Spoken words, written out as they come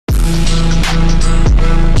You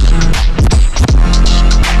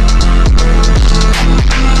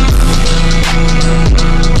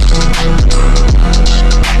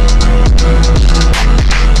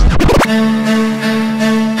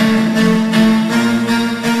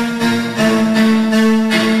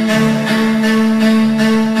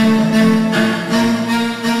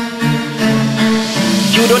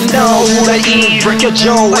don't know who that is. Break your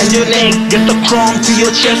jaw and your neck, get the chrome to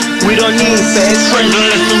your chest. We don't need fake friends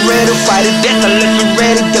unless we're ready to fight to death, unless we're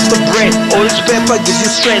ready to get the bread. All this pepper gives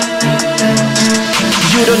you strength.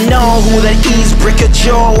 You don't know who that is. Break your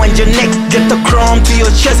jaw and your neck, get the chrome to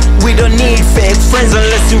your chest. We don't need fake friends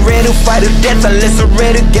unless you're ready to fight to death, unless you're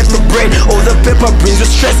ready to get the bread. All the pepper brings you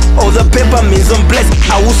stress, all the pepper means I'm blessed.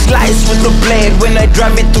 I will slice with the blade when I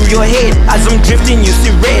drive it through your head. As I'm drifting you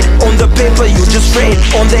see red, on the paper you just read,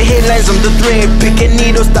 on the headlines I'm the thread. Pick a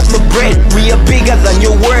needle, stop the bread. We are bigger than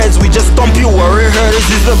your words, we just stomp you where it hurts.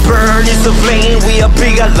 It's a bird, it's a plane, we are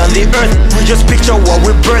bigger than the earth. We just picture what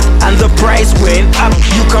we birth, and the price went up.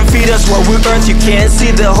 You can feed us what we earn. You can't see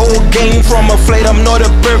the whole game from a flight. I'm not a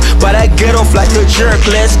bird, but I get off like a jerk.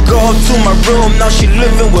 Let's go to my room, now she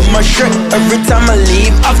living with my shirt. Every time I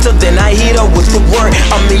leave, after then I hit her with the word.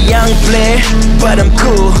 I'm a young player, but I'm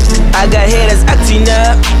cool. I got haters acting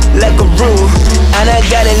up like a rule, and I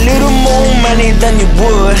got a little more money than you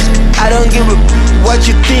would. I don't give a what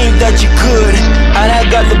you think that you could, and I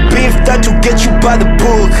got the beef that will get you by the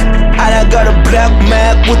book. And I got a black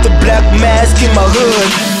Mac with a black mask in my hood,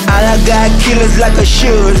 and I got killers like I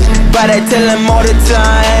should, but I tell them all the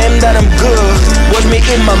time that I'm good. Watch me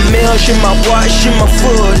in my meal, shit my watch, shit my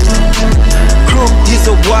food. Crook, he's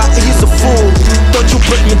a what, he's a fool. Thought you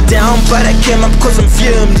put me down, but I came up cause I'm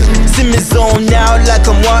fumed. See me zone out like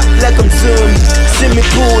I'm what, like I'm zoomed. See me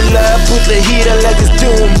pull up, put the heater like it's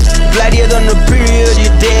doomed. Bloodier than the period,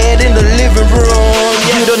 you're dead in the living room.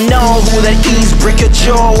 You don't know who that is. Break your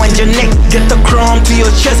jaw and your neck, get the chrome to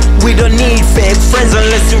your chest. We don't need fake friends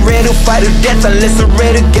unless you're ready to fight to death, unless you're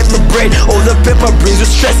ready to get the bread. All the pepper brings you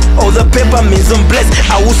stress, all the pepper means I'm blessed.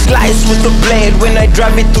 I will slice with the blade when I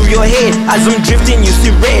drive it through your head. As I'm drifting you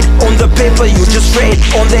see red, on the paper you just read,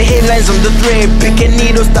 on the headlines I'm the thread. Pick a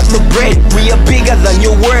needle, stop the bread. We are bigger than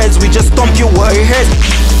your words, we just stomp you where it hurts.